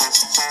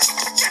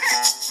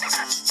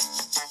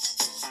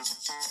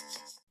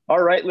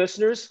right,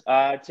 listeners.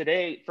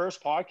 Today,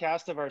 first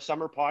podcast of our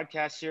summer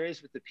podcast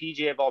series with the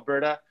PGA of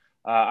Alberta.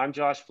 I'm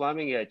Josh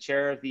Fleming,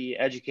 chair of the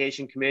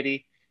Education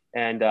Committee,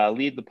 and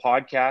lead the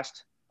podcast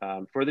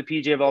for the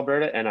PGA of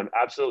Alberta. And I'm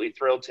absolutely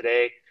thrilled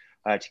today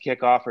to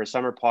kick off our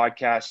summer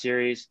podcast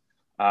series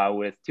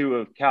with two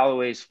of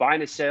Callaway's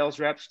finest sales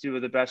reps, two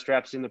of the best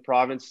reps in the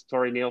province,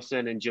 Tori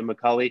Nielsen and Jim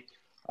McCulley.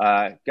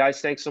 Guys,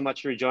 thanks so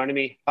much for joining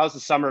me. How's the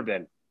summer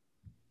been?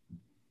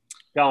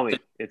 Tell me.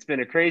 It's been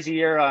a crazy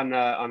year on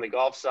the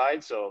golf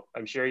side, so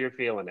I'm sure you're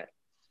feeling it.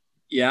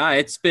 Yeah,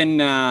 it's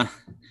been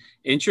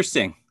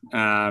interesting,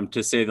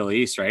 to say the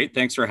least, right?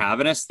 Thanks for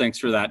having us. Thanks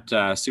for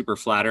that super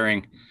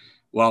flattering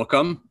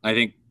welcome. I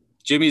think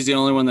Jimmy's the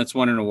only one that's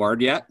won an award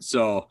yet,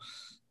 so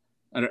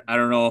I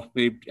don't know.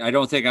 Maybe, I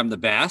don't think I'm the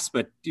best,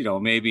 but,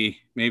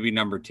 maybe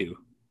number two,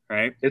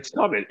 right? It's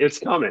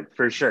coming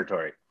for sure,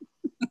 Tori.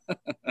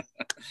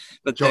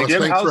 But Josh,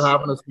 thanks for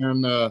having us,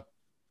 man.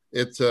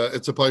 It's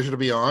a pleasure to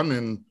be on,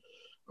 and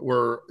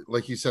we're,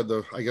 like you said,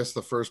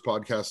 the first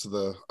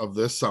podcast of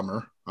this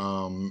summer.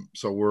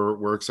 So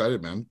we're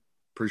excited, man.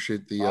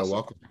 Appreciate the awesome.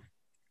 Welcome.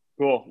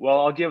 Cool.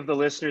 Well, I'll give the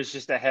listeners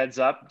just a heads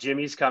up.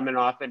 Jimmy's coming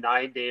off a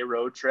 9-day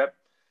road trip,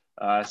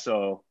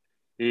 so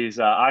he's.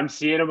 I'm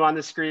seeing him on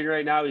the screen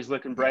right now. He's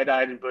looking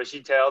bright-eyed and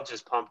bushy-tailed,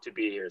 just pumped to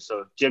be here.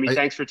 So, Jimmy,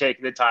 thanks for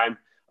taking the time.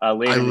 I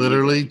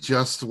literally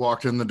just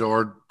walked in the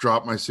door,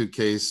 dropped my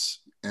suitcase,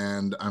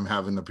 and I'm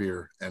having a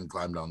beer and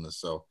climbed on this.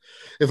 So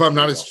if I'm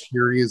not as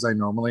cheery as I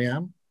normally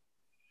am,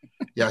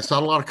 yeah, I saw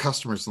a lot of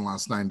customers in the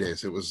last 9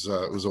 days. It was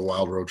a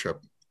wild road trip.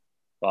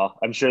 Well,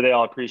 I'm sure they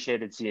all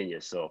appreciated seeing you.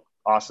 So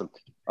awesome.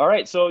 All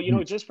right. So,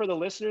 just for the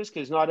listeners,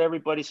 because not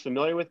everybody's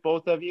familiar with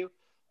both of you,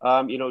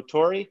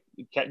 Tori,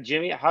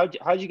 Jimmy, how'd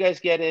you guys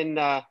end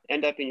up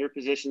in your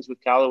positions with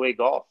Callaway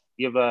Golf?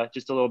 You have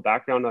just a little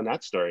background on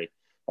that story.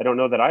 I don't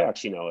know that I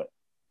actually know it.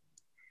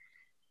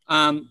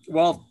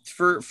 Well,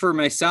 for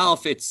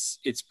myself, it's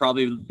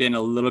probably been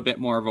a little bit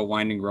more of a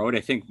winding road.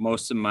 I think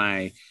most of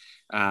my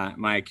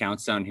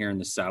accounts down here in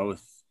the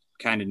South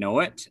kind of know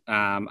it.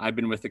 I've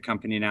been with the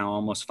company now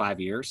almost 5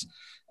 years.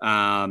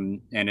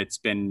 And it's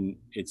been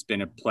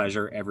a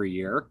pleasure every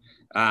year,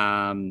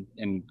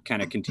 and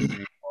kind of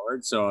continuing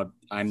forward. So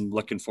I'm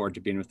looking forward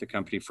to being with the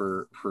company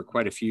for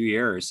quite a few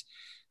years.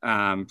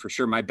 For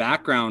sure. My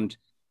background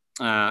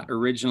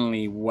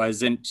originally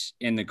wasn't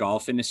in the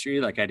golf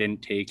industry. Like, I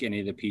didn't take any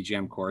of the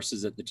PGM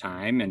courses at the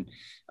time. And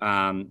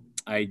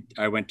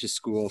I went to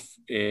school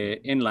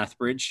in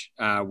Lethbridge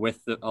with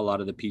a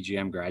lot of the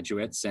PGM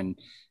graduates.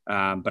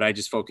 But I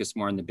just focused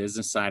more on the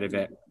business side of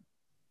it.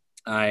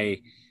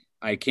 I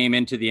came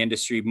into the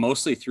industry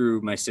mostly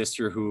through my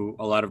sister, who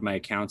a lot of my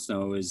accounts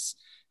know is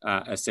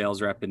a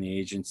sales rep in the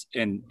agents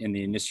in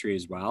the industry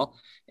as well.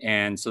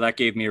 And so that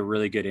gave me a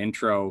really good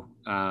intro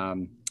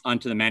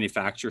onto the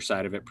manufacturer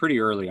side of it pretty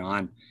early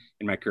on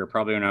in my career,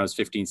 probably when I was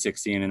 15,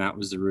 16, and that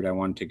was the route I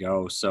wanted to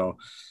go. So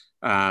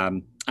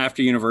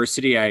after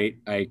university,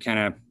 I kind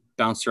of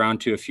bounced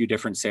around to a few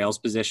different sales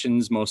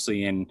positions,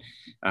 mostly in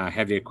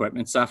heavy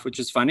equipment stuff, which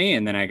is funny.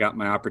 And then I got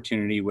my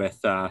opportunity with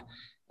a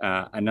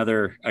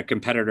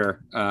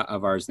competitor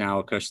of ours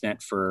now,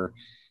 Acushnet, for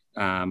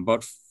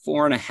about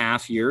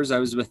 4.5 years. I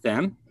was with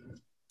them.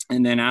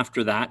 And then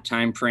after that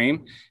time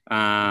frame,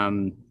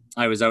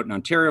 I was out in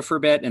Ontario for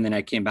a bit, and then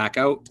I came back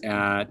out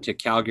to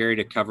Calgary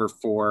to cover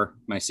for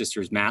my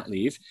sister's mat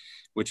leave,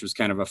 which was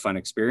kind of a fun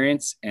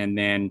experience. And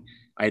then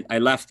I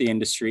left the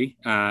industry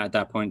at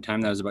that point in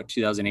time. That was about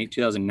 2008,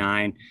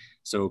 2009.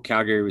 So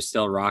Calgary was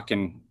still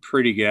rocking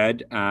pretty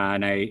good.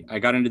 And I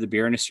got into the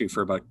beer industry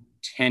for about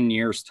 10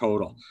 years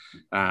total.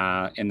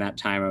 In that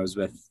time, I was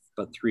with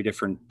about 3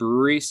 different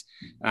breweries.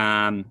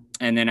 And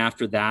then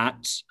after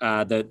that,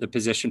 the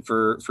position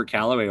for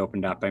Callaway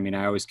opened up. I mean,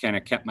 I always kind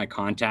of kept my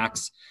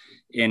contacts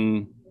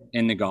in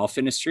the golf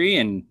industry.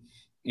 And,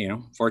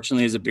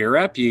 fortunately, as a beer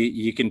rep,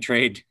 you can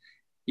trade.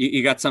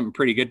 You got something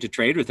pretty good to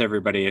trade with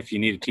everybody if you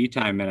need a tee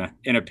time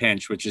in a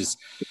pinch, which is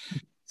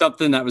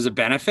something that was a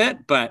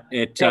benefit, but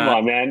come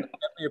on, man,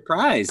 a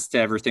prize to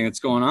everything that's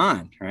going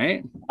on,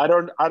 right? I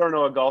don't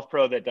know a golf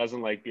pro that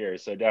doesn't like beer,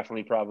 so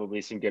definitely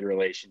probably some good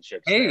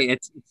relationships. Hey,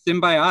 it's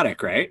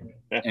symbiotic, right?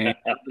 And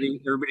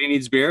everybody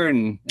needs beer,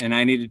 and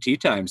I needed tea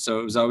time,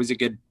 so it was always a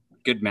good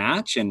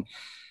match. And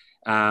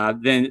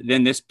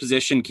then this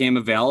position came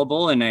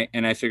available, and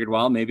I figured,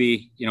 well,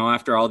 maybe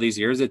after all these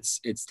years,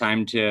 it's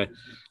time to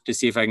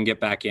see if I can get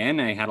back in.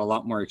 I had a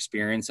lot more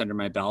experience under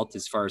my belt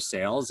as far as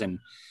sales and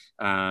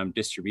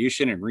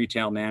distribution and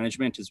retail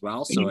management as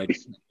well. So I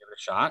just gave it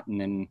a shot,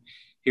 and then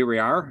here we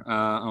are,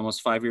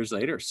 almost 5 years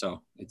later.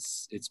 So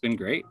it's been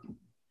great.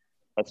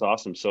 That's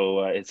awesome.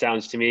 So it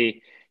sounds to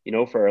me,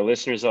 for our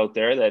listeners out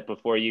there, that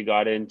before you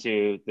got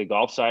into the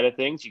golf side of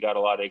things, you got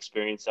a lot of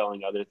experience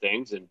selling other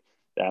things, and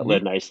that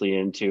led nicely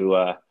into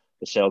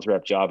the sales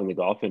rep job in the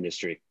golf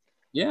industry.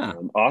 Yeah.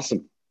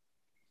 Awesome.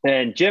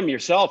 And Jim,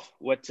 yourself,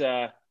 what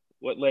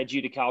led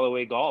you to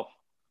Callaway Golf?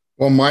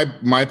 Well,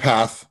 my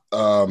path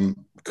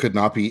could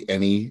not be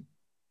any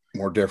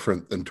more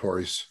different than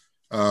Tori's.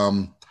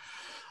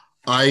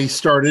 I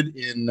started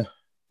in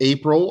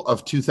April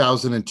of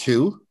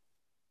 2002.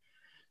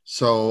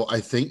 So I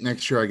think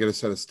next year I get a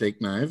set of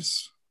steak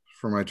knives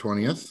for my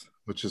 20th,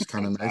 which is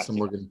kind of nice. I'm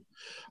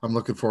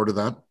looking forward to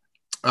that.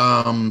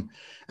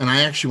 And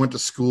I actually went to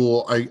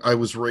school. I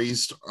was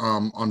raised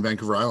on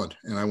Vancouver Island,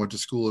 and I went to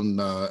school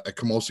at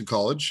Camosun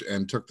College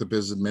and took the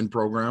Biz Admin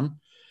program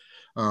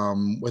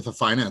with a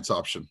finance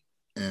option.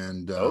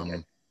 And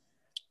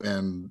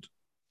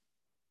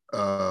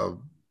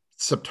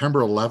September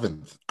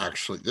 11th,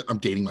 actually, I'm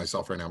dating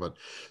myself right now, but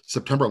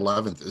September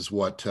 11th is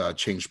what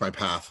changed my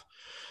path.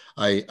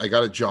 I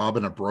got a job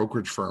in a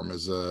brokerage firm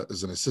as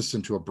an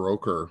assistant to a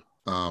broker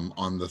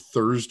on the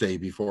Thursday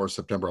before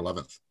September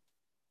 11th,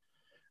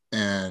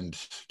 and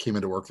came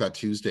into work that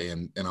Tuesday.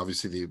 And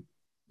obviously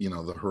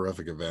the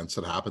horrific events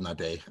that happened that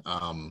day.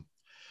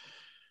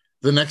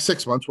 The next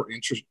 6 months were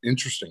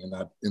interesting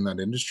in that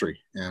industry,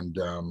 and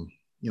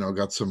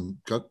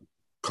got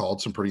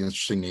called some pretty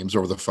interesting names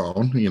over the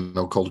phone,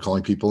 cold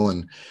calling people.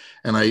 And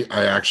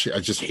I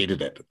just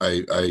hated it.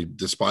 I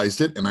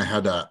despised it. And I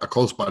had a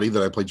close buddy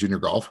that I played junior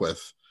golf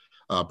with,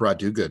 Brad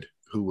Duguid,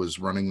 who was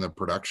running the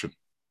production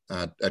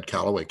at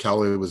Callaway.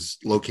 Callaway was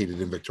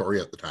located in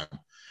Victoria at the time.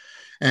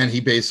 And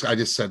I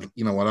just said,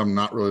 you know what, I'm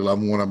not really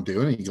loving what I'm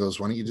doing. And he goes,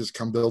 why don't you just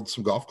come build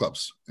some golf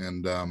clubs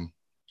and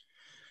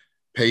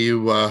pay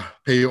you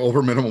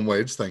over minimum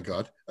wage, thank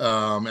God.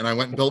 And I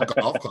went and built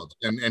golf clubs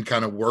and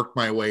kind of worked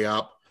my way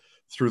up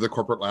through the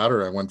corporate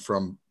ladder. I went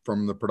from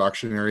the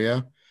production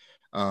area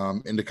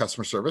into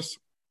customer service.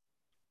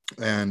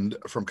 And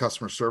from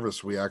customer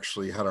service, we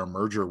actually had our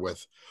merger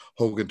with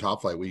Hogan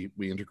Top Flight. We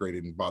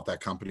integrated and bought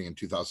that company in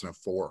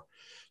 2004.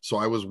 So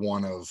I was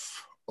one of,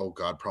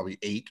 probably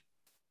 8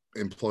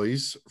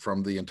 employees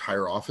from the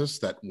entire office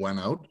that went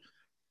out,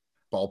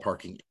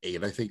 ballparking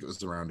 8. I think it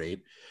was around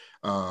 8.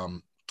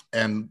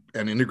 And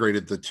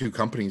integrated the 2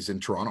 companies in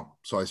Toronto.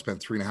 So I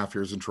spent 3.5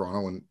 years in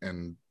Toronto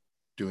and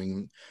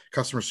doing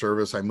customer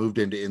service. I moved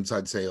into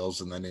inside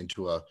sales and then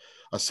into a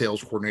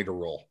sales coordinator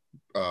role,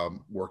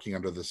 working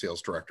under the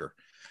sales director.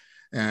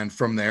 And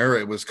from there,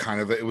 it was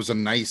a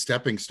nice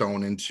stepping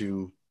stone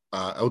into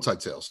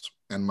outside sales.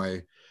 And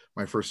my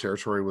first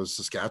territory was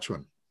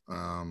Saskatchewan.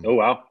 Oh,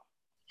 wow.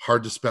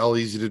 Hard to spell,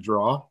 easy to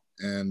draw.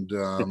 And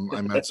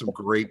I met some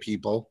great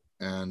people,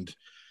 and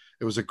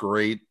it was a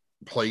great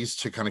place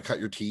to kind of cut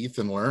your teeth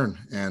and learn.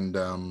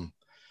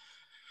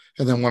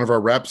 And then one of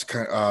our reps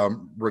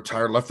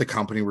retired, left the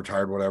company,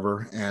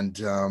 whatever. And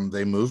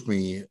they moved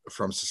me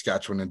from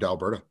Saskatchewan into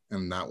Alberta.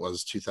 And that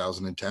was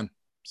 2010.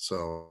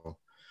 So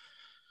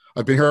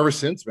I've been here ever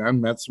since, man.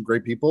 Met some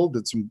great people,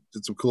 did some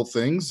cool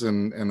things,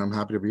 and I'm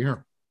happy to be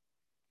here.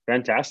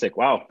 Fantastic.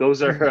 Wow.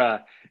 Those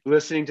are,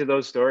 listening to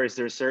those stories,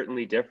 they're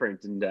certainly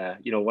different. And,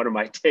 one of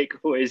my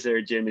takeaways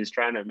there, Jim, is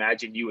trying to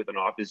imagine you with an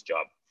office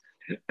job.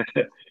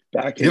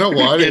 Back in,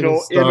 what? In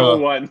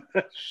 01.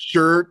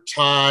 Shirt,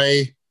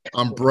 tie,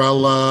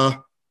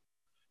 umbrella,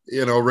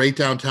 right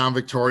downtown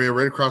Victoria,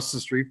 right across the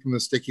street from the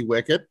Sticky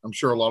Wicket. I'm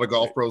sure a lot of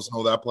golf pros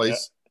know that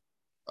place.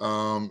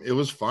 Yeah. It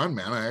was fun,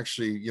 man. I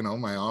actually,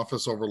 my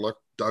office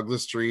overlooked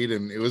Douglas Street,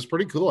 and it was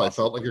pretty cool. I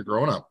felt like a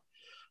grown-up.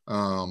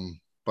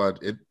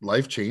 But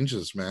life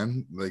changes,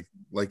 man.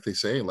 Like they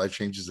say, life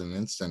changes in an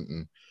instant.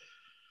 And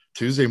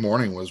Tuesday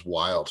morning was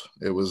wild.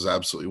 It was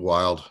absolutely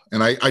wild.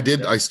 And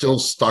I still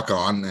stuck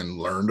on and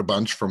learned a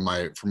bunch from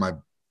my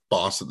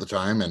boss at the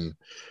time. And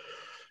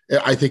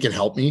I think it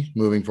helped me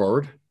moving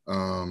forward.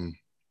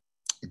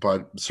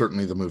 But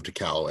certainly the move to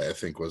Callaway, I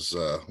think, was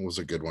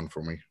a good one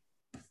for me.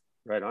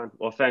 Right on.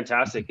 Well,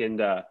 fantastic.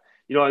 And, I'm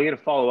going to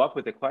follow up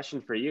with a question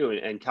for you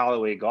and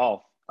Callaway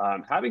Golf.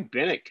 Having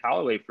been at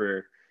Callaway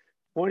for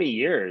 20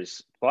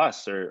 years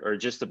plus, or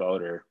just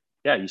about,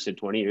 you said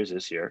 20 years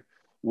this year.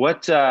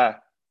 What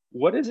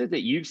is it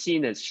that you've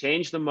seen that's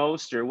changed the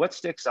most, or what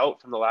sticks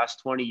out from the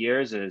last 20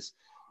 years as,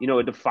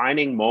 a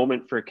defining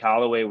moment for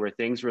Callaway where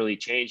things really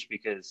changed?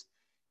 Because,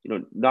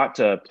 not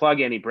to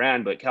plug any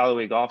brand, but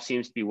Callaway Golf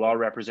seems to be well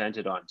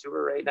represented on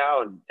tour right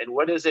now. And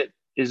what is it?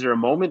 Is there a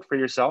moment for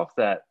yourself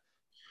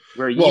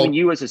where even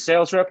you as a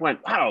sales rep went,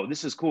 wow,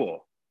 this is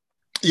cool?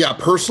 Yeah,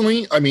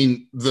 personally, I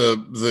mean,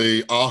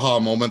 the aha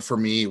moment for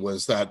me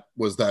was that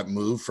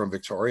move from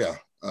Victoria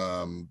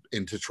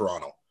into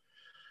Toronto.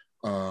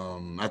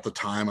 At the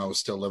time, I was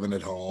still living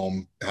at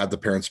home, had the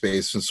parents'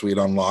 basement suite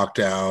on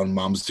lockdown,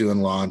 mom's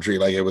doing laundry,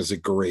 like it was a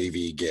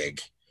gravy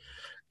gig,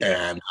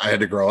 and I had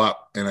to grow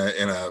up in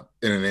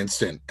an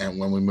instant. And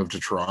when we moved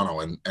to Toronto,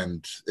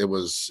 and it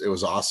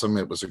was awesome.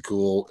 It was a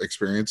cool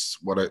experience.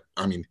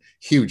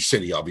 Huge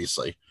city,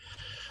 obviously.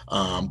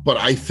 But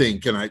I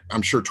think, and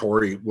I'm sure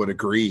Tori would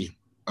agree.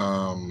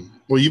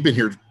 You've been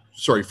here,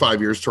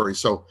 5 years, Tori.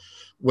 So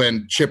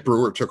when Chip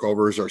Brewer took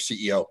over as our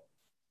CEO,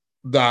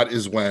 that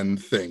is when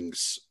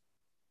things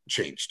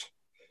changed.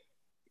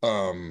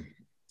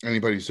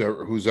 Anybody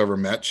who's ever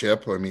met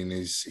Chip,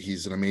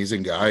 he's an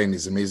amazing guy, and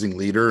he's an amazing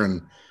leader.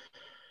 And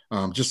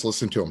just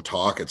listen to him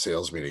talk at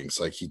sales meetings.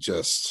 Like, he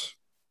just,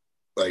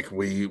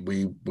 we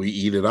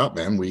eat it up,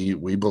 man.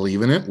 We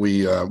believe in it.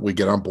 We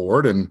get on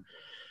board, and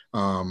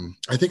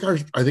I think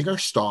our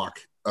stock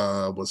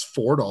was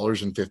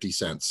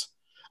 $4.50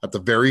 at the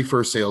very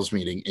first sales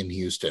meeting in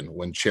Houston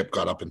when Chip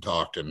got up and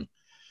talked. And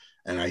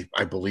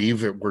I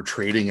believe we're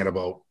trading at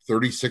about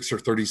 $36 or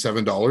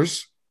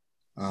 $37.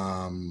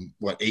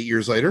 8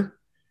 years later?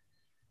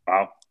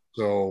 Wow.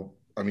 So,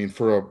 I mean,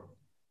 for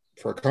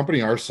a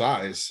company our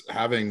size,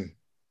 having,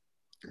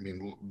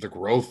 the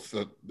growth,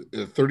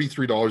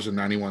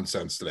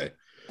 $33.91 today,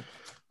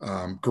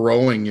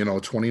 growing,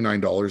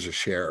 $29 a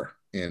share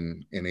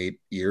in 8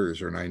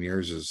 years or 9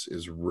 years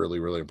is really,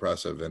 really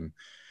impressive. And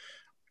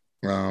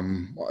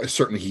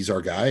certainly he's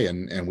our guy,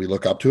 and we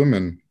look up to him,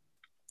 and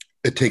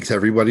it takes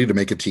everybody to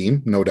make a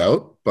team, no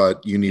doubt,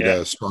 but you need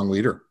a strong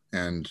leader,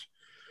 and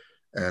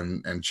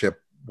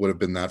Chip would have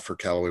been that for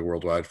Callaway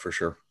Worldwide for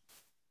sure.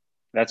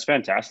 That's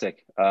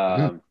fantastic.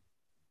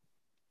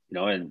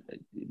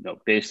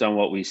 Based on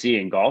what we see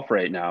in golf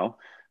right now,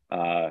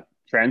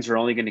 trends are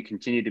only going to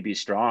continue to be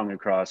strong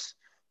across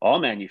all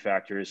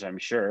manufacturers, I'm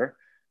sure.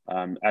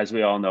 As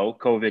we all know,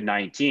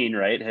 COVID-19,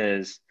 right,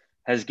 has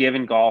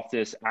given golf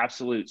this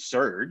absolute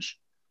surge,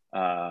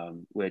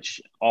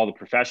 which all the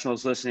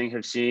professionals listening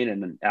have seen,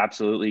 and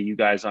absolutely you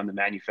guys on the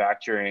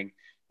manufacturing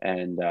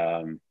and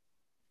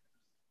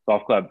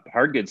golf club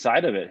hard goods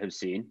side of it have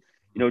seen.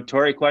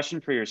 Tori, question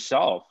for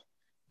yourself.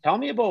 Tell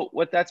me about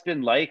what that's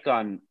been like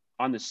on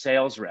the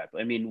sales rep.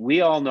 I mean,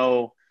 we all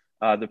know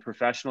the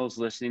professionals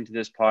listening to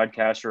this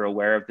podcast are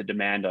aware of the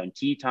demand on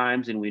tee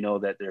times, and we know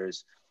that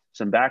there's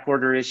some back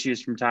order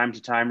issues from time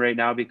to time right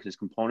now because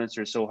components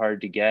are so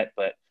hard to get.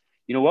 But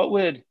what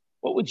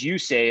would you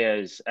say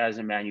as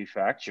a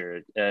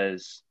manufacturer,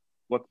 as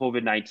what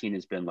COVID-19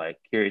 has been like?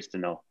 Curious to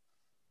know.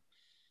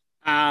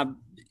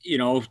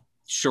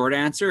 Short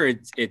answer,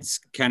 it's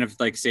kind of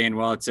like saying,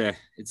 well, it's a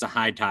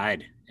high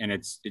tide, and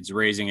it's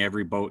raising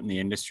every boat in the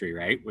industry,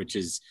 right? Which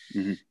is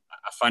a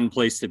fun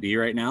place to be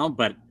right now.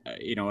 But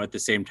at the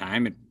same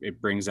time,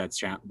 it brings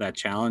that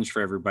challenge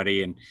for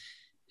everybody. And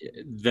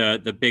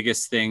the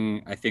biggest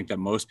thing I think that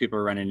most people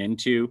are running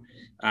into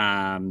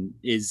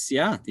is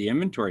the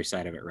inventory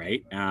side of it,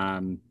 right?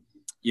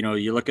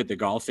 You look at the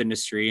golf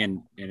industry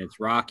and it's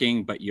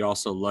rocking, but you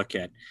also look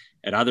at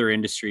other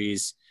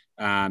industries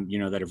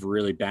that have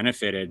really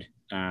benefited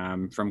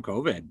from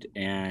COVID.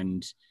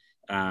 And,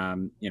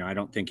 I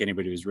don't think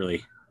anybody was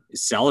really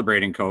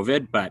celebrating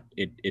COVID, but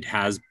it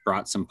has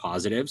brought some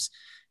positives,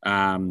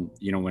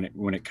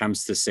 when it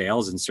comes to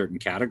sales in certain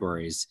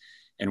categories,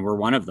 and we're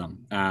one of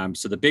them.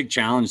 So the big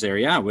challenge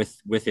there,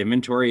 with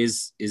inventory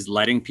is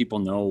letting people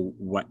know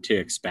what to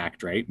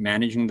expect, right?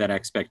 Managing that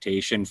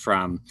expectation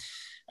from,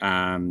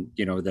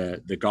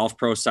 the golf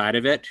pro side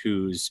of it,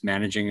 who's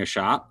managing a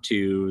shop,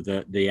 to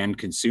the end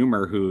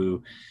consumer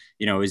who,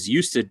 is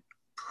used to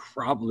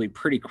probably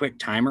pretty quick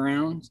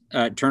turnaround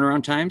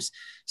times.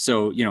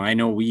 So, I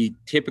know we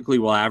typically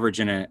will average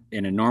in a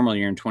normal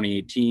year in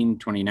 2018,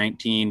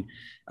 2019,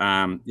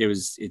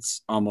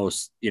 it's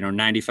almost,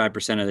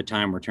 95% of the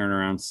time we're turning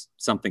around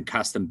something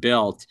custom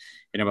built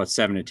in about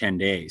 7 to 10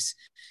 days.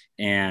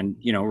 And,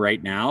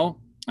 right now,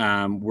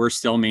 we're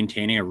still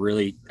maintaining a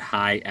really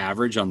high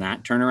average on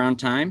that turnaround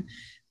time,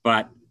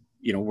 but,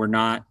 we're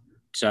not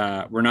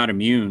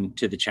immune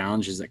to the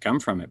challenges that come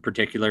from it,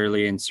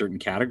 particularly in certain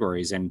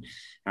categories. And,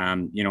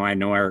 I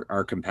know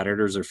our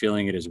competitors are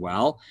feeling it as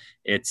well.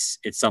 It's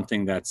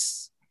something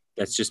that's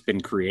just been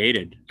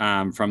created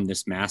from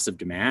this massive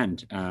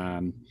demand.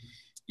 Talking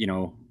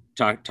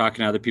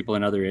to other people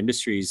in other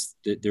industries,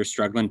 they're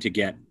struggling to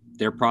get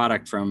their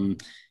product from,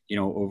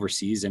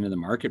 overseas into the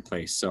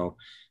marketplace. So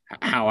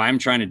how I'm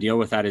trying to deal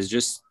with that is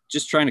just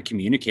trying to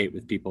communicate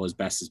with people as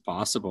best as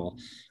possible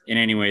in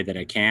any way that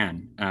I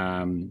can.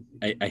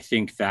 I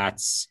think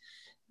that's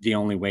the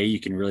only way you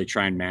can really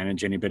try and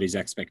manage anybody's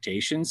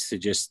expectations, to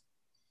just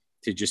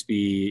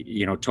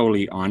be,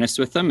 totally honest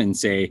with them and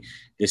say,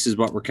 this is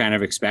what we're kind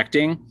of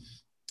expecting.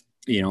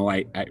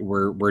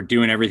 We're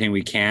doing everything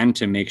we can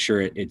to make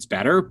sure it's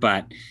better,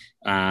 but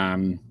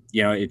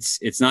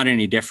it's not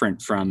any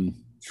different from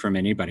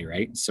anybody.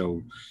 Right.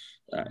 So,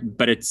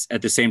 but it's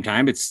at the same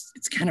time, it's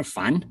kind of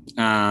fun.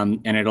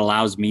 And it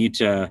allows me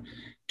to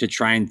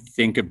try and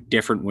think of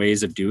different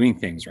ways of doing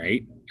things.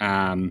 Right.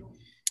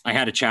 I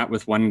had a chat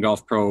with one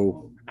golf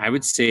pro, I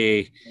would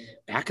say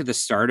back at the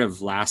start of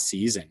last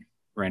season,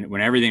 when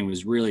everything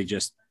was really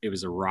it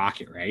was a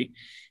rocket. Right.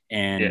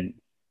 And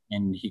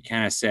he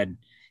kind of said,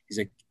 he's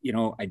like,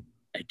 I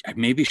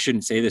maybe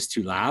shouldn't say this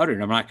too loud,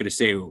 and I'm not going to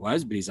say who it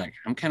was, but he's like,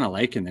 I'm kind of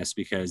liking this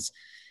because,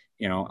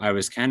 I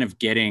was kind of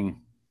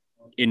getting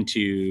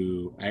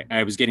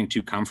I was getting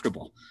too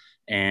comfortable,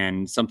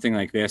 and something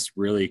like this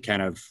really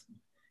kind of,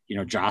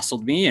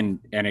 jostled me, and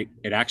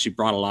it actually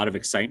brought a lot of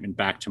excitement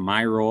back to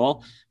my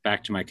role,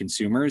 back to my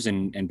consumers,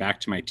 and back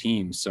to my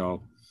team.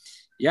 So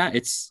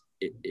it's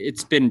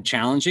been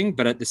challenging,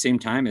 but at the same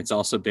time, it's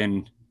also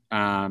been,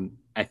 I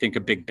think,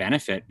 a big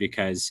benefit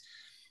because,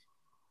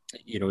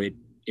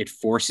 it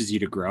forces you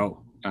to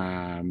grow.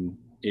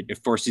 It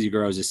forces you to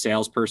grow as a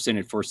salesperson.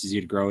 It forces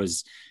you to grow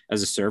as a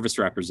service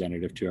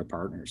representative to our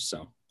partners.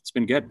 So it's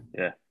been good.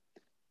 Yeah.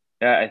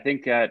 I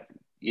think that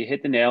you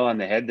hit the nail on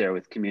the head there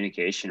with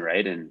communication,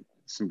 right? And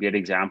some good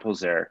examples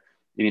there.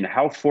 I mean,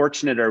 how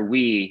fortunate are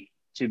we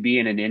to be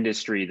in an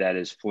industry that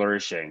is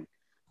flourishing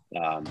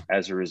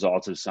as a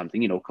result of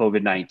something,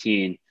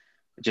 COVID-19,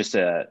 just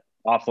a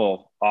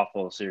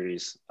awful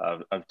series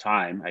of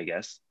time, I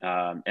guess,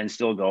 and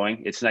still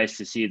going. It's nice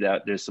to see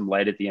that there's some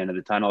light at the end of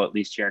the tunnel, at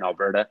least here in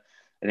Alberta.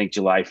 I think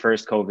July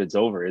 1st, COVID's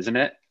over, isn't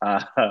it?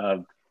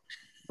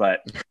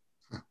 But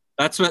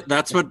that's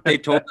what they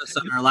told us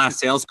on our last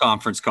sales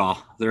conference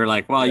call. They're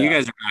like, well, you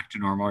guys are back to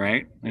normal,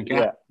 right? Like,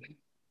 yeah.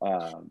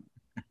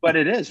 But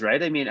it is,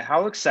 right? I mean,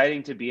 how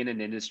exciting to be in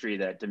an industry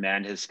that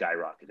demand has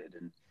skyrocketed.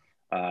 And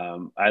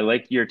I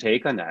like your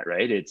take on that,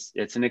 right?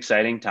 It's an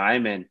exciting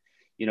time. And,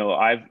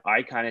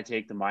 I kind of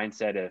take the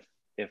mindset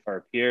if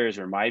our peers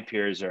or my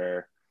peers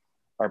are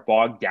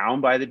bogged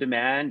down by the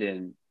demand,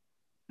 and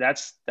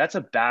that's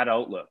a bad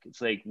outlook.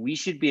 It's like, we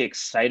should be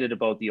excited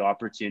about the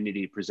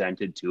opportunity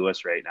presented to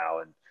us right now.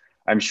 And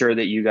I'm sure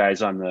that you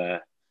guys on the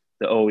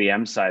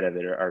OEM side of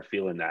it are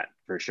feeling that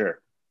for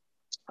sure.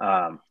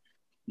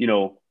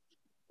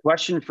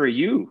 Question for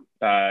you,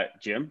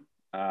 Jim.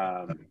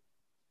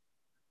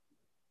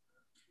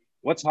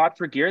 What's hot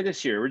for gear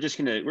this year? We're just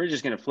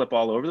gonna flip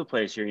all over the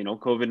place here.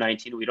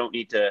 COVID-19. We don't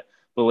need to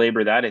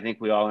belabor that. I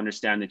think we all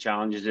understand the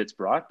challenges it's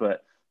brought.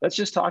 But let's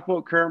just talk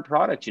about current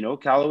product.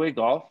 Callaway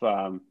Golf.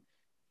 John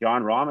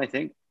Rahm, I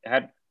think,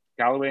 had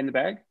Callaway in the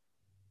bag.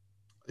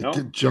 No?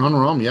 John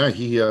Rahm, yeah.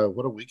 He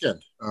what a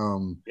weekend.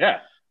 Yeah.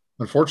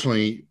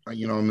 Unfortunately, I'm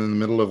in the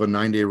middle of a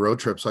 9-day road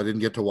trip, so I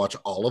didn't get to watch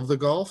all of the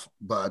golf,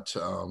 but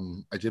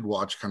I did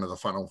watch kind of the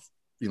final,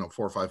 4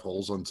 or 5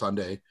 holes on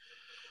Sunday.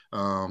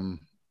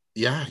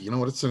 Yeah,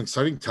 it's an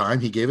exciting time.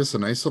 He gave us a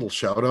nice little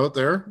shout out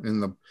there in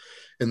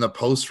the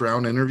post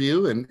round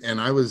interview, and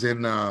I was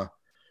in kind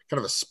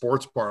of a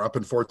sports bar up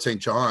in Fort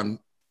St. John,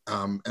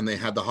 and they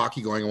had the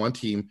hockey going on one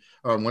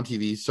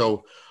TV.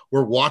 So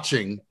we're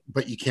watching,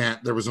 but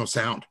there was no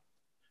sound.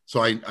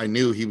 So I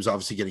knew he was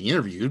obviously getting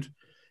interviewed.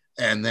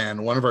 And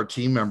then one of our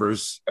team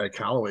members at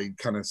Callaway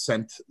kind of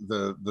sent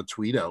the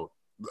tweet out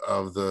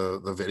of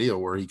the video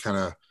where he kind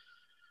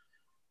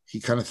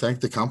of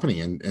thanked the company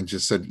and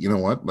just said, you know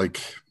what,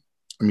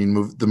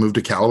 the move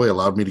to Callaway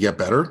allowed me to get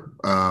better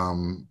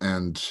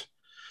and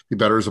be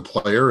better as a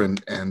player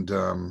and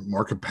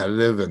more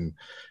competitive, and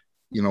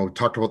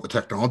talked about the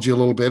technology a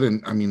little bit.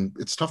 And I mean,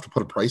 it's tough to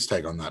put a price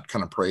tag on that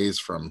kind of praise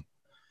from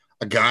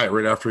a guy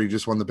right after he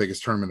just won the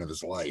biggest tournament of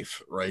his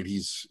life, right?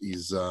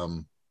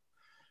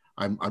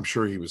 I'm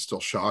sure he was still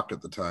shocked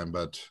at the time,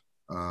 but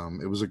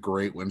it was a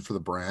great win for the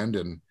brand.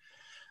 And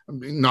I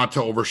mean, not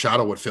to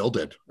overshadow what Phil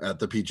did at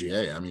the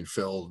PGA. I mean,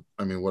 Phil,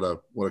 what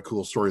a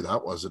cool story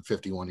that was at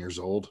 51 years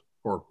old,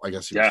 or I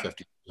guess he was 50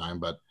 at the time.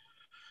 But,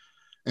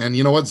 and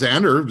you know what,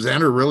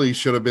 Xander really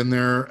should have been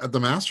there at the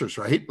Masters,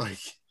 right?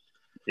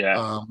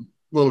 Little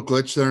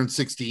glitch there in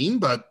 16,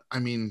 but I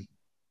mean,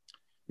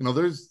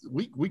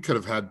 we could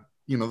have had,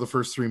 the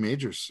first 3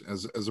 majors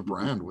as a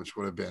brand, which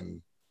would have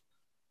been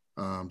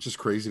just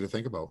crazy to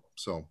think about.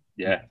 So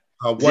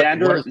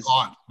what is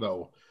hot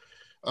though?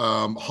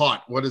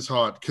 What is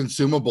hot?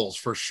 Consumables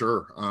for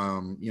sure.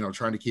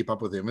 Trying to keep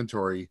up with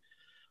inventory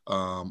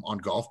on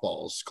golf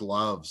balls,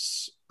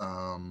 gloves,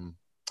 getting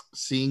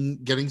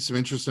some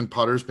interest in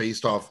putters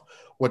based off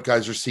what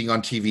guys are seeing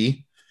on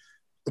TV.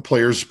 The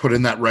players put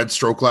in that red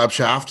Stroke Lab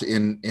shaft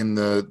in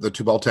the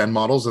 2Ball10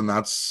 models, and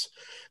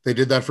they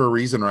did that for a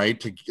reason, right?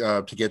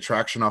 To get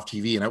traction off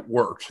TV, and it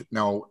worked.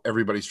 Now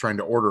everybody's trying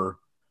to order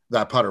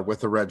that putter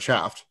with the red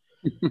shaft,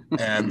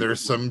 and there's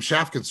some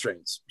shaft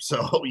constraints,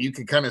 so you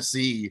can kind of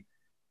see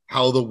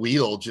how the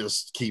wheel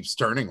just keeps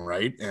turning,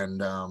 right?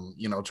 And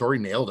Tori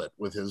nailed it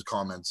with his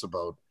comments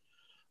about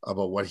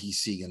what he's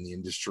seeing in the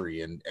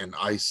industry, and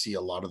I see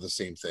a lot of the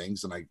same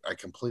things, and I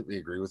completely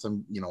agree with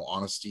him.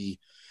 Honesty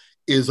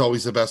is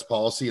always the best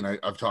policy, and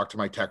I've talked to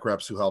my tech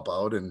reps who help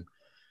out,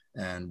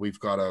 and we've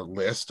got a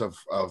list of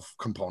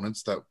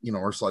components that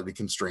are slightly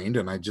constrained,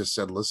 and I just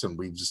said, listen,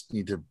 we just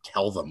need to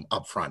tell them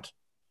up front.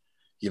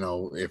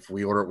 If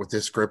we order it with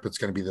this grip, it's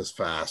going to be this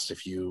fast.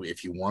 If you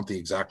want the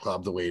exact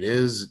club the way it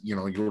is,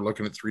 you're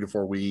looking at 3 to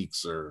 4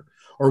 weeks or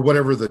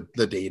whatever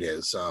the date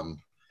is.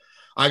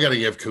 I got to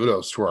give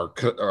kudos to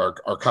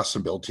our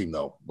custom build team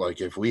though.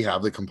 If we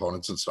have the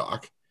components in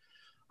stock,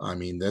 I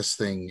mean, this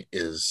thing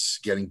is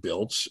getting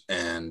built.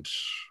 And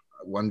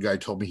one guy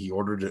told me he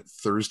ordered it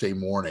Thursday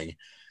morning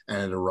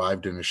and it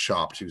arrived in his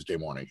shop Tuesday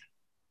morning.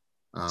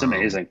 It's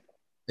amazing.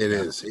 It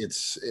is.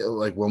 It's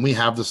like when we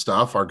have the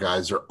stuff, our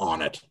guys are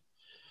on it.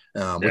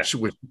 Which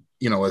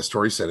as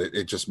Tori said,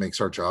 it just makes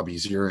our job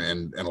easier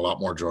and a lot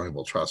more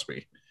enjoyable. Trust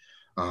me.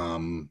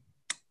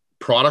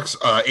 Products,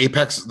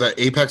 the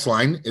Apex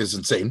line is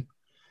insane.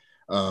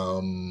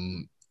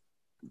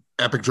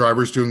 Epic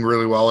Driver's doing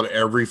really well at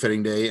every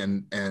fitting day,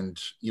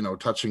 and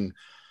touching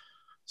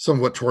some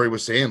of what Tori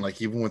was saying,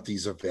 even with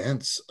these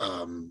events,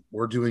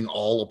 we're doing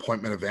all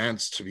appointment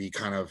events to be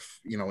kind of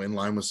in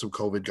line with some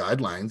COVID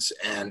guidelines,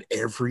 and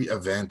every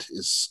event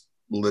is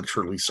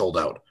literally sold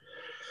out.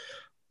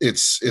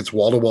 It's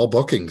wall-to-wall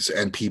bookings,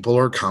 and people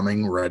are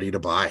coming ready to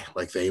buy.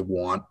 They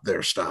want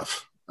their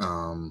stuff.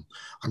 I'm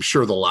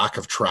sure the lack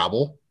of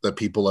travel that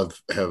people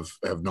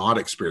have not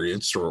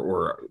experienced,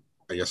 or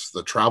I guess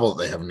the travel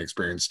that they haven't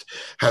experienced,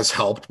 has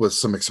helped with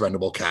some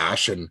expendable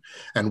cash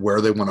and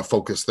where they want to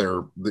focus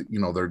their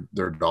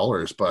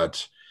dollars.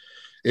 But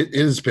it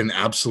has been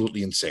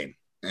absolutely insane.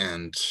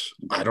 And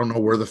I don't know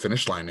where the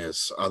finish line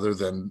is other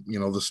than,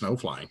 the snow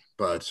flying,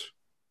 but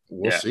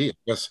we'll see.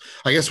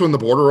 I guess when the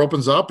border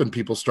opens up and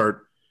people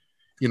start,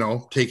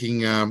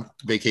 taking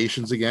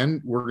vacations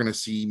again, we're going to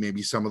see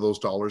maybe some of those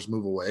dollars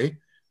move away.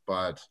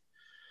 But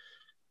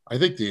I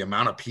think the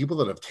amount of people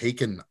that have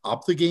taken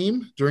up the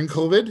game during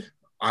COVID,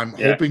 I'm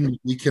hoping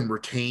we can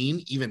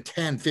retain even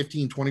 10,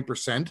 15,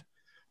 20%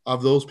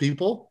 of those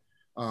people.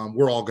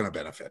 We're all going to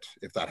benefit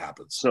if that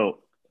happens. So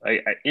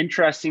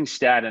interesting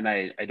stat, and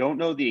I don't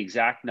know the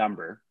exact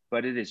number,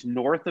 but it is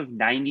north of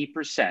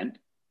 90%.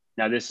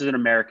 Now, this is an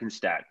American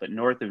stat, but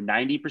north of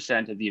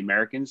 90% of the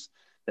Americans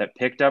that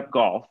picked up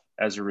golf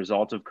as a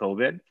result of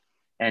COVID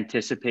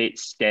anticipate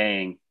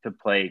staying to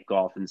play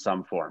golf in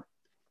some form.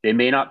 They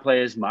may not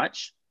play as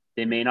much,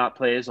 they may not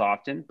play as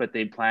often, but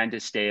they plan to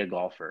stay a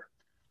golfer,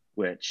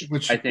 which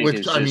I think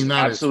is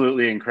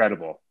absolutely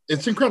incredible.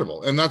 It's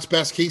incredible. And that's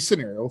best case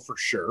scenario for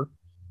sure.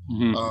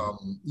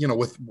 Mm-hmm.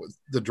 With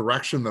the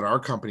direction that our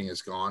company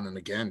has gone, and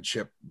again,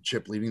 Chip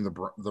leading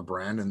the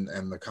brand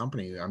and the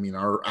company. I mean,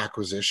 our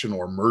acquisition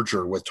or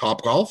merger with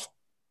Topgolf,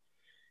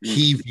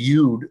 he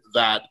viewed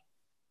that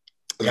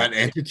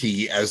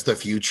entity as the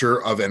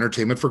future of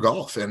entertainment for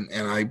golf, and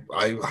I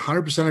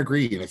 100%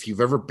 agree. And if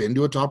you've ever been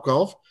to a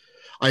Topgolf,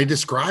 I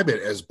describe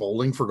it as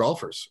bowling for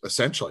golfers,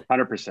 essentially.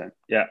 100%,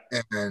 yeah.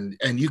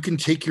 And you can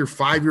take your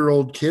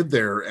 5-year-old kid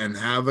there and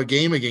have a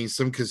game against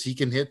him because he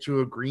can hit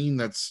to a green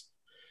that's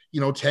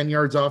 10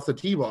 yards off the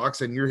tee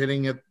box, and you're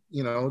hitting it, at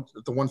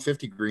the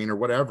 150 green or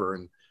whatever,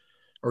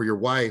 or your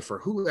wife or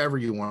whoever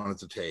you wanted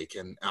to take.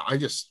 And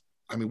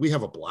we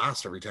have a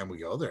blast every time we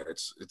go there.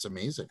 It's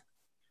amazing.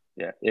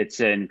 Yeah, it's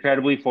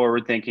incredibly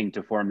forward thinking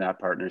to form that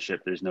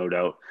partnership. There's no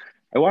doubt.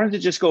 I wanted to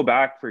just go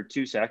back for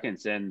 2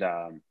 seconds and,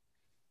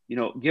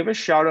 give a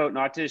shout out,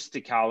 not just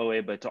to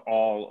Callaway, but to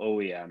all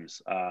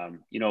OEMs.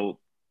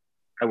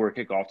 I work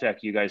at GolfTech,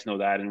 you guys know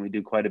that, and we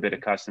do quite a bit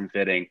of custom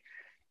fitting.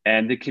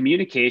 And the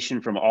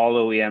communication from all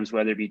OEMs,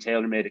 whether it be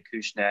TaylorMade,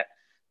 Acushnet,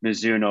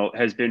 Mizuno,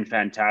 has been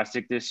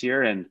fantastic this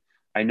year. And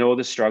I know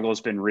the struggle has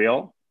been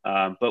real,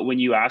 but when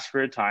you ask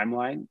for a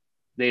timeline,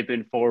 they've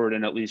been forward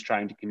and at least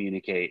trying to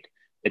communicate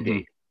a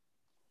date.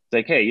 It's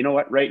like, hey, you know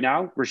what? Right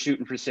now we're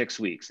shooting for 6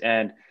 weeks,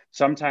 and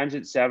sometimes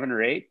it's 7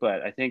 or 8.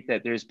 But I think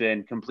that there's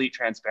been complete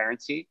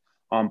transparency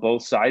on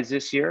both sides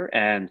this year.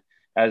 And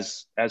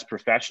as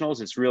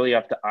professionals, it's really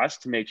up to us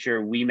to make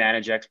sure we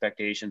manage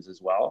expectations as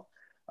well.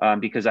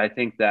 Because I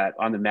think that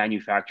on the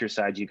manufacturer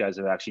side, you guys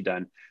have actually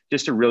done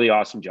just a really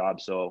awesome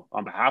job. So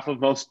on behalf of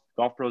most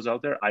golf pros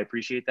out there, I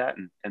appreciate that.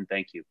 And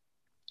thank you.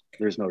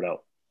 There's no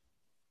doubt.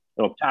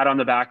 So pat on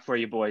the back for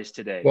you boys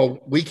today. Well,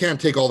 we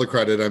can't take all the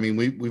credit. I mean,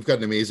 we've got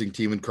an amazing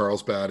team in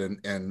Carlsbad,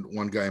 and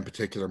one guy in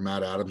particular,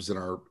 Matt Adams, in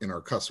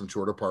our custom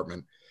tour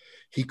department.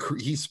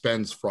 He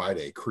spends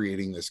Friday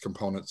creating this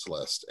components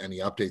list, and he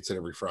updates it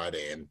every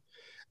Friday.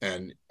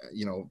 And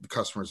the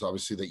customers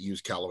obviously that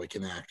use Callaway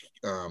Connect,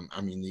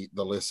 the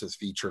list is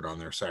featured on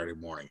their Saturday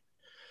morning.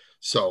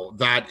 So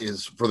that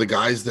is for the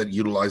guys that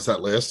utilize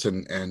that list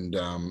and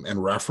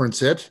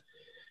reference it.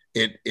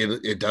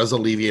 It does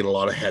alleviate a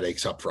lot of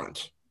headaches up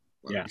front.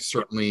 Yeah,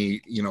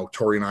 certainly.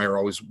 Tori and I are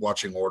always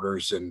watching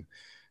orders and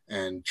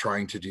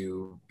trying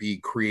to be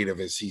creative,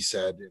 as he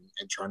said,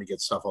 and trying to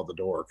get stuff out the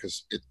door,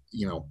 because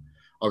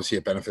obviously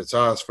it benefits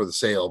us for the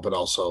sale, but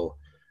also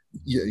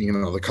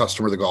the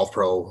customer, the golf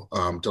pro,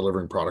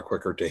 delivering product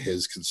quicker to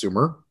his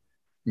consumer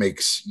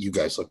makes you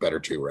guys look better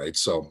too, right?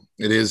 So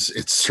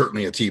it's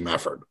certainly a team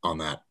effort on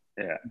that.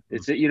 Yeah,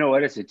 it's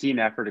a team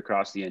effort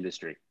across the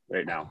industry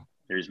right now.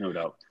 There's no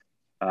doubt.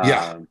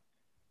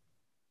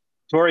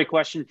 Tori,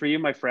 question for you,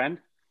 my friend.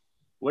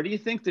 What do you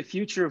think the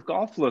future of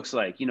golf looks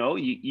like?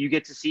 You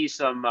get to see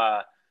some,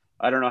 I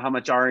don't know how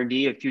much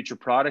R&D of future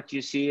product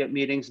you see at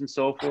meetings and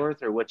so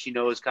forth, or what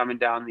is coming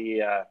down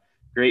the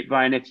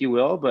grapevine, if you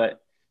will.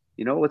 But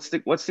what's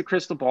the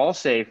crystal ball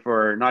say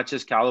for not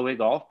just Callaway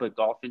Golf, but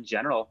golf in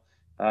general?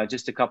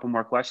 Just a couple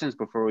more questions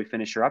before we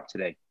finish her up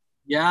today.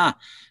 Yeah.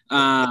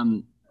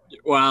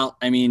 Well,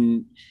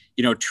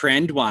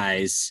 trend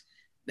wise,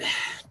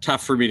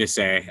 tough for me to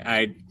say.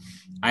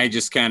 I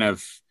just kind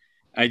of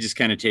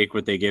take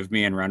what they give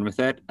me and run with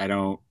it.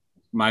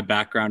 My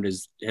background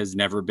has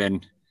never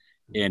been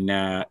in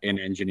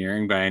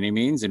engineering by any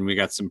means. And we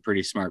got some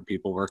pretty smart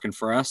people working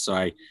for us.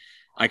 So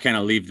I kind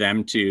of leave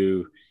them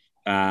to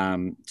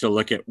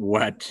look at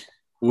what's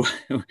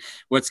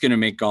going to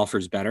make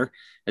golfers better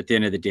at the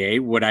end of the day.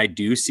 What I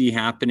do see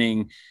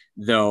happening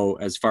though,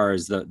 as far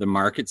as the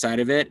market side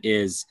of it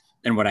is,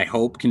 and what I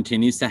hope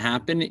continues to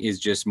happen, is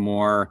just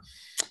more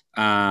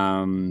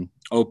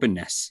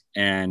openness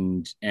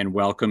and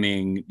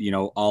welcoming,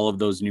 all of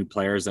those new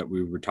players that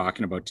we were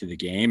talking about to the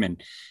game,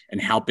 and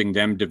helping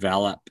them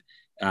develop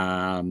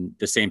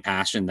the same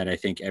passion that I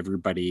think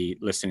everybody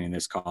listening to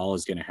this call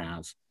is going to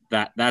have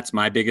that's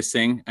my biggest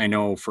thing. I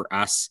know for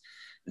us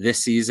this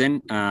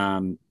season,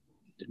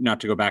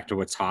 not to go back to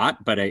what's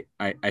hot, but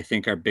I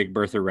think our Big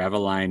Bertha Reva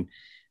line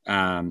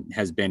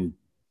has been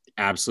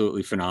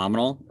absolutely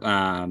phenomenal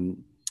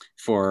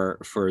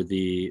for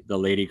the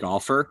lady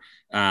golfer.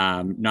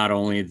 Not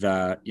only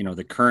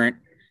the current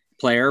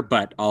player,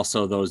 but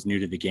also those new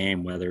to the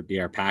game, whether it be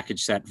our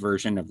package set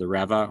version of the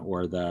Reva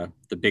or the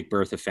Big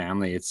Bertha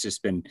family. It's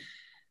just been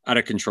out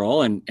of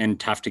control and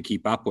tough to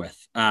keep up with.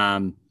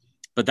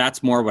 But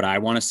that's more what I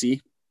want to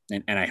see.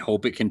 And I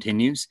hope it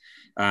continues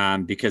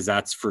because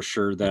that's for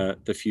sure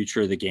the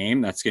future of the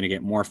game. That's going to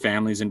get more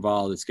families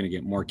involved. It's going to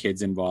get more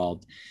kids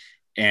involved.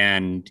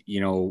 And,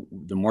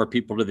 the more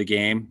people to the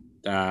game,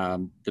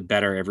 the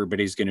better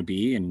everybody's going to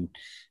be. And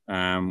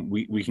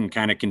we can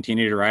kind of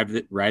continue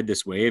to ride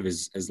this wave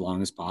as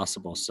long as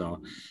possible.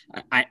 So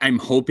I'm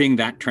hoping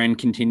that trend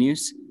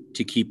continues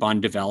to keep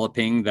on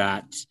developing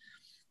that,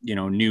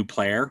 new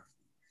player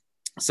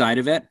side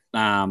of it.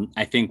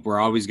 I think we're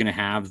always going to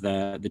have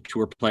the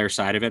tour player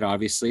side of it,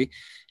 obviously.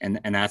 And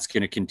that's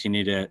going to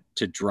continue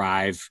to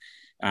drive,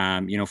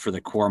 for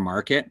the core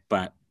market,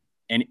 but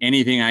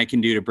anything I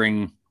can do to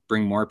bring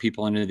more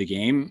people into the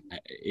game,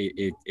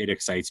 it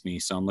excites me.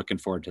 So I'm looking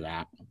forward to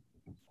that.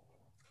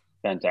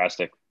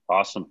 Fantastic.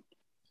 Awesome.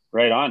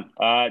 Right on.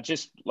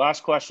 Just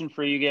last question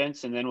for you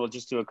guys, and then we'll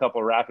just do a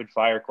couple rapid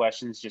fire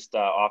questions just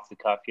off the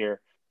cuff here.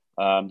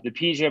 The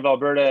PGA of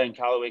Alberta and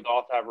Callaway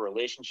Golf have a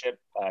relationship.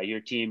 Your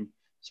team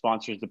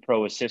sponsors the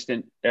Pro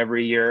Assistant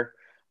every year.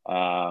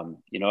 I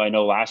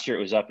know last year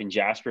it was up in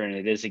Jasper, and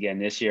it is again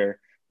this year.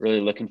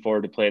 Really looking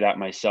forward to play that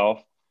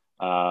myself.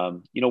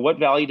 What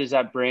value does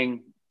that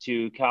bring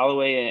to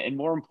Callaway? And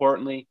more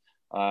importantly,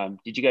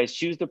 did you guys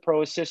choose the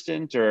Pro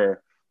Assistant,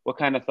 or what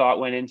kind of thought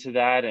went into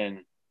that? And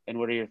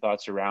what are your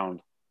thoughts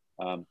around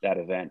that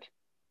event?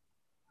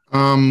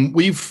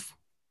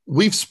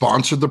 We've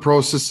sponsored the Pro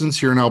Assistants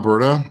here in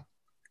Alberta.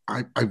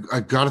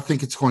 I've got to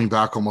think it's going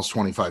back almost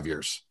 25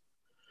 years.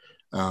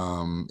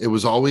 It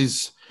was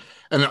always,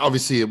 and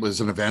obviously it was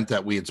an event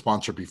that we had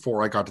sponsored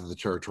before I got to the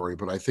territory,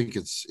 but I think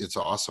it's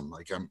awesome.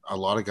 Like a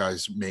lot of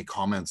guys make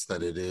comments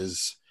that it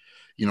is,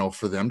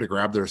 for them to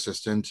grab their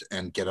assistant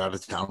and get out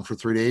of town for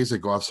 3 days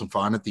and go have some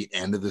fun at the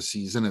end of the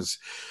season. Is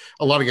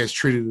a lot of guys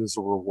treat it as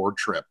a reward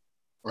trip.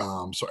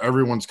 So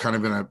everyone's kind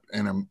of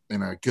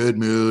in a good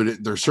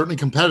mood. They're certainly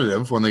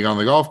competitive when they go on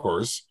the golf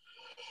course,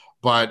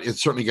 but it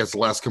certainly gets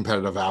less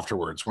competitive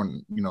afterwards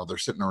when, they're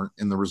sitting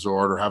in the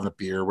resort or having a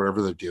beer,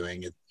 whatever they're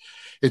doing.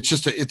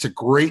 It's a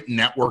great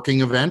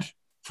networking event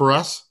for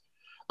us.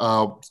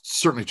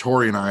 Certainly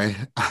Tori and I,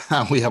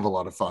 we have a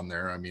lot of fun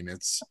there. I mean,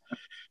 it's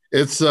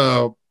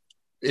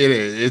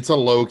a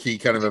low key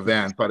kind of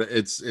event, but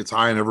it's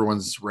high on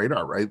everyone's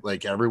radar, right?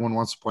 Like everyone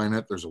wants to play in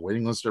it. There's a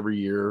waiting list every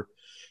year.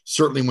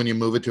 Certainly when you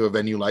move it to a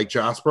venue like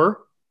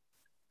Jasper,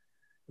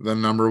 the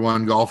number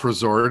one golf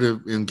resort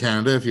in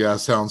Canada, if you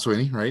ask Alan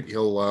Sweeney, right?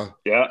 He'll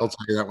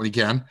tell you that when he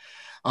can.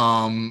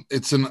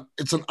 It's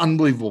an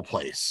unbelievable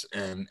place.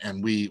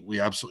 And we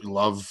absolutely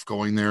love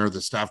going there.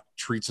 The staff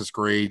treats us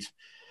great.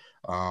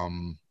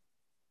 And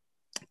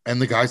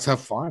the guys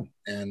have fun.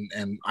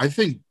 And I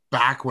think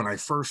back when I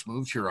first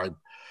moved here,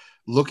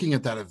 looking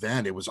at that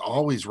event, it was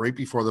always right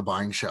before the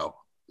buying show.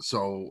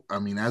 So, I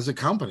mean, as a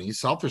company,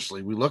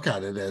 selfishly, we look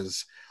at it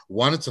as,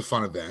 one, it's a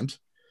fun event.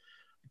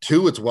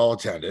 2, it's well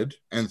attended.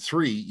 And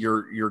 3,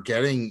 you're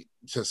getting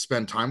to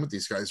spend time with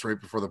these guys right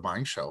before the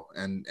buying show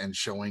and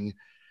showing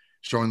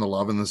the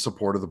love and the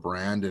support of the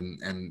brand.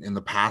 And in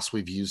the past,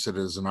 we've used it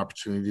as an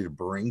opportunity to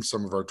bring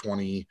some of our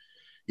 20,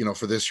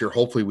 for this year,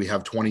 hopefully we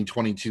have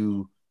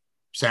 2022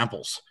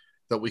 samples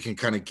that we can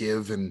kind of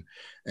give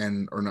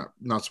or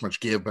not so much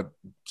give, but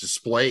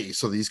display,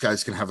 so these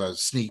guys can have a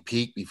sneak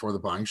peek before the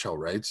buying show,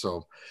 right?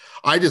 So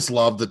I just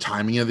love the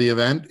timing of the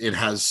event. It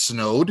has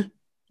snowed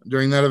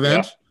during that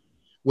event,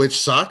 which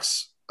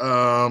sucks.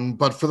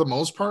 But for the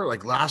most part,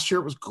 like last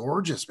year, it was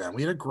gorgeous, man.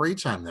 We had a great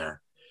time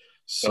there.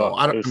 So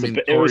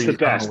it was the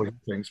best.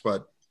 Things,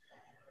 but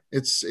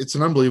it's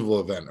an unbelievable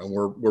event, and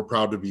we're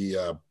proud to be.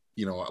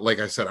 Like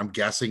I said, I'm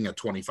guessing at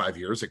 25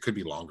 years, it could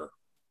be longer.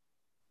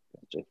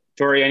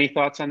 Tori, any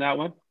thoughts on that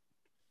one?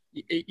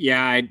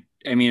 Yeah,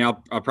 I mean,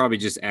 I'll probably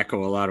just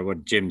echo a lot of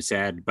what Jim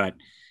said, but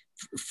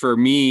for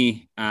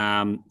me,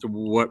 why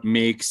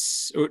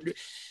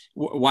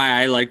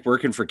I like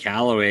working for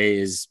Callaway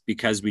is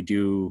because we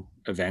do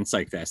events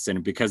like this,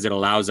 and because it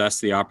allows us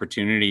the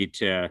opportunity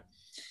to,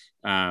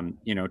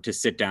 to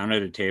sit down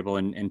at a table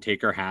and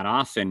take our hat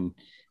off and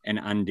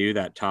undo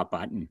that top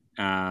button,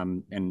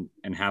 and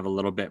have a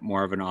little bit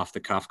more of an off the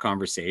cuff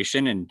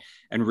conversation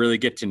and really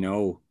get to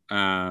know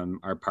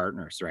our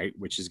partners, right?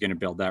 Which is going to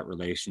build that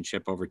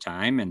relationship over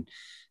time. And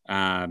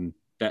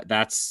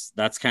that's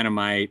kind of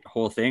my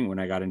whole thing when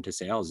I got into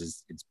sales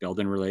is it's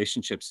building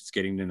relationships. It's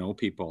getting to know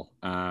people,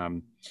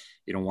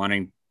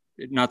 wanting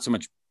not so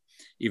much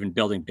even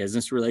building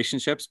business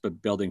relationships,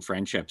 but building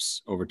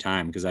friendships over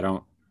time. Because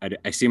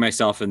I see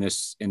myself in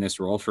this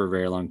role for a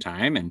very long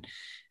time. And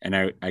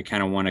I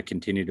kind of want to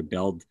continue to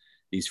build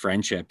these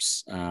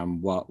friendships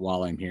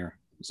while I'm here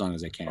as long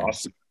as I can.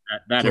 Awesome.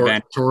 that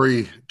event.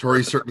 Tori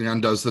certainly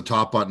undoes the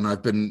top button.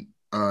 I've been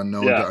known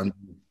to undo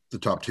the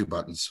top 2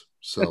 buttons.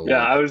 So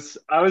yeah, I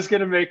was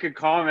gonna make a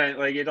comment.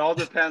 Like, it all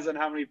depends on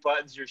how many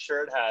buttons your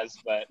shirt has,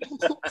 but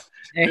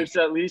it's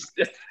at least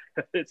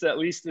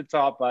the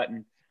top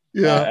button.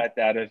 At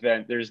that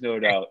event, there's no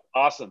doubt.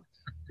 Awesome.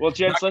 Well,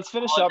 gents, let's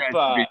finish up.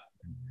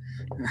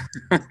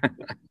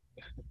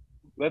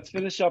 Let's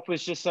finish up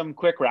with just some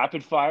quick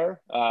rapid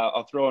fire.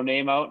 I'll throw a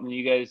name out, and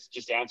you guys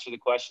just answer the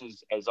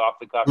questions as off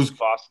the cuff as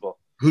possible.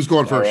 Who's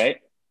going first?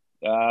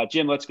 All right,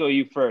 Jim, let's go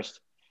you first.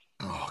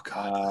 Oh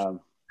God,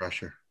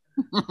 pressure.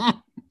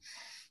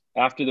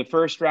 After the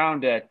first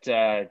round at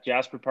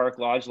Jasper Park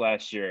Lodge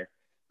last year,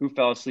 who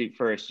fell asleep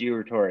first, you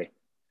or Tori?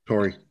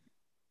 Tori,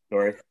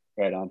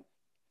 right on.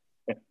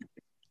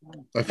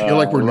 I feel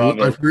like we're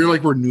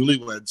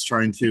newlyweds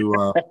trying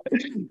to.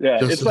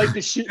 It's like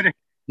the shoe.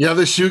 Yeah,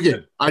 the shoe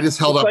game. I just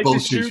held up like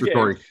both shoes for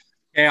Tori.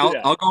 Hey,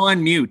 I'll go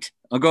on mute.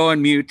 I'll go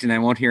on mute, and I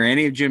won't hear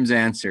any of Jim's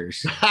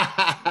answers.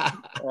 I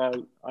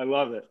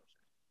love it.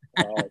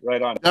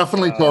 Right on.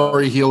 Definitely,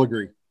 Tori. He'll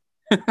agree.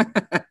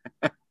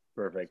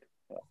 Perfect.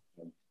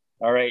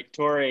 All right,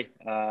 Tori.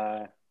 Who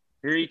are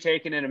you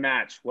taking in a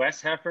match?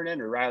 Wes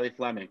Heffernan or Riley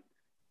Fleming?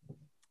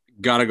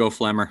 Gotta go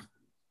Flemmer.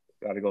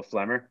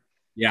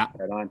 Yeah.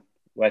 Right on.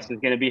 Wes is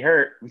going to be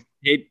hurt.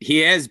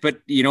 He is,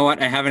 but you know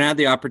what? I haven't had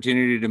the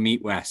opportunity to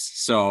meet Wes,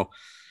 so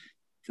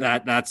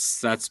that's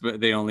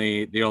the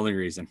only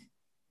reason.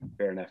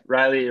 Fair enough.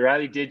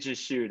 Riley did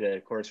just shoot a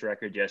course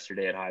record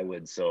yesterday at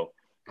Highwood, so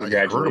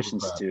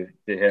congratulations to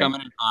him.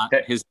 Coming in hot.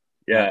 His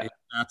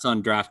stats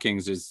on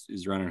DraftKings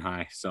is running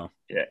high. So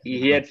yeah,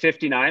 he had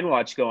 59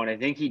 watch going. I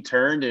think he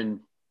turned in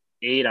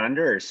 8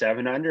 under or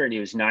 7 under, and he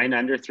was 9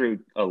 under through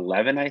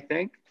 11, I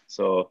think.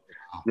 So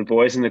the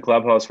boys in the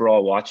clubhouse were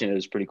all watching. It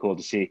was pretty cool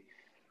to see.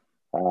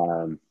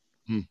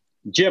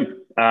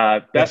 Jim,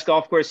 best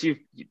golf course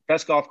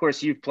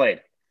you've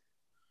played?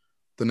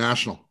 The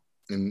National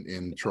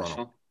in Toronto.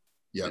 National?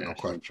 Yeah, no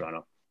question.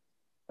 Toronto.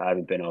 I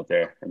haven't been out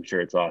there. I'm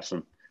sure it's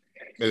awesome.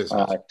 It is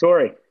awesome.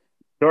 Tori,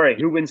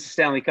 who wins the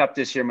Stanley Cup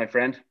this year, my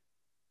friend?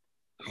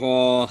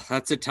 Oh,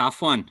 that's a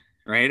tough one,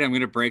 right? I'm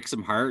going to break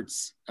some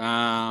hearts.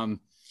 I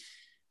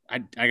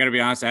got to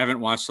be honest, I haven't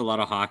watched a lot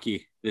of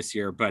hockey this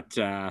year, but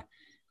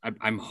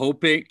I'm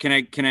hoping. Can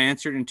I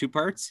answer it in 2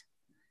 parts?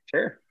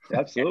 Sure,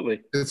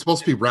 absolutely. It's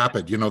supposed to be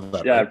rapid, you know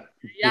that. Yeah, right?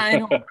 Yeah, I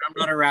know. But I'm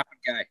not a rapid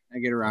guy. I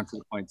get around to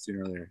the point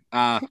sooner or later.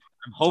 I'm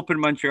hoping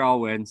Montreal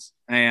wins.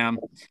 I am,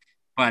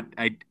 but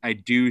I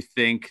do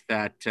think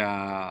that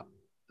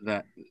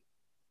that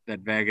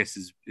Vegas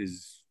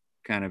is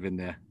kind of in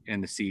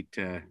the seat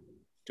to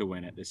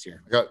win it this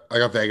year. I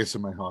got Vegas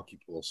in my hockey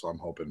pool, so I'm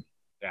hoping.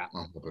 Yeah,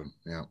 I'm hoping.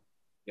 Yeah.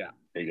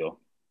 There you go.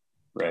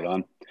 Right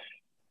on.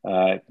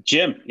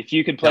 Jim, if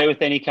you could play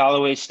with any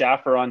Callaway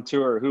staffer on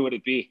tour, who would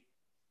it be?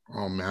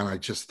 Oh man,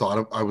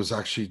 I was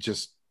actually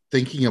just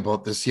thinking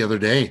about this the other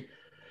day.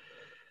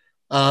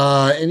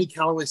 Any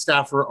Callaway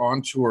staffer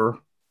on tour.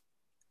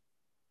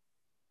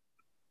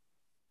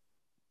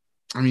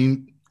 I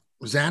mean,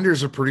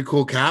 Xander's a pretty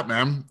cool cat,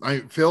 man.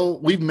 Phil,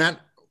 we've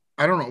met.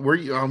 I don't know where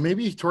you.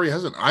 Maybe Tori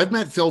hasn't. I've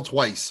met Phil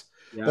twice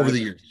over the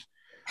years,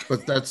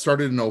 but that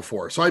started in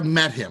 2004. So I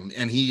met him,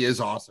 and he is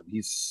awesome.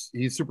 He's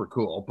super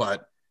cool,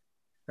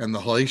 and the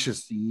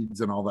hellacious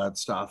seeds and all that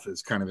stuff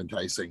is kind of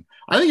enticing.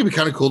 I think it'd be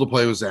kind of cool to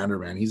play with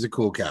Xander, man. He's a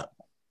cool cat.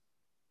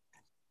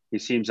 He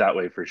seems that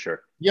way for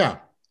sure. Yeah.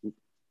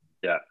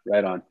 Yeah,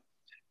 right on.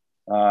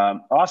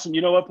 Awesome.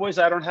 You know what, boys?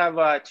 I don't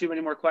have too many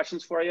more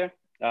questions for you.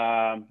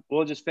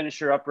 We'll just finish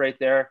her up right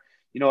there.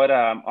 You know what?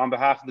 On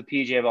behalf of the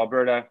PGA of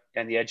Alberta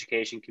and the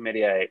Education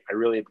Committee, I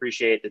really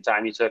appreciate the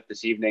time you took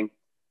this evening.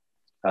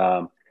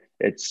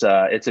 It's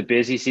a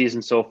busy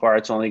season so far.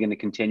 It's only going to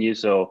continue.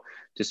 So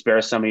to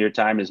spare some of your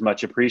time is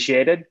much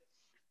appreciated.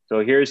 So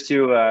here's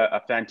to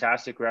a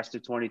fantastic rest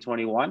of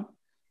 2021,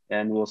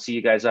 and we'll see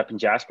you guys up in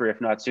Jasper,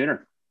 if not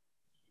sooner.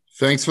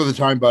 Thanks for the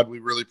time, bud. We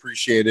really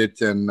appreciate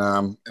it. And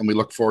we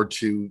look forward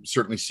to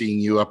certainly seeing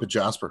you up at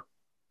Jasper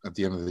at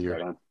the end of the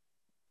year.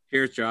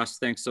 Cheers, Josh.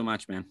 Thanks so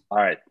much, man. All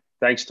right.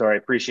 Thanks, Tori.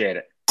 Appreciate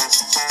it.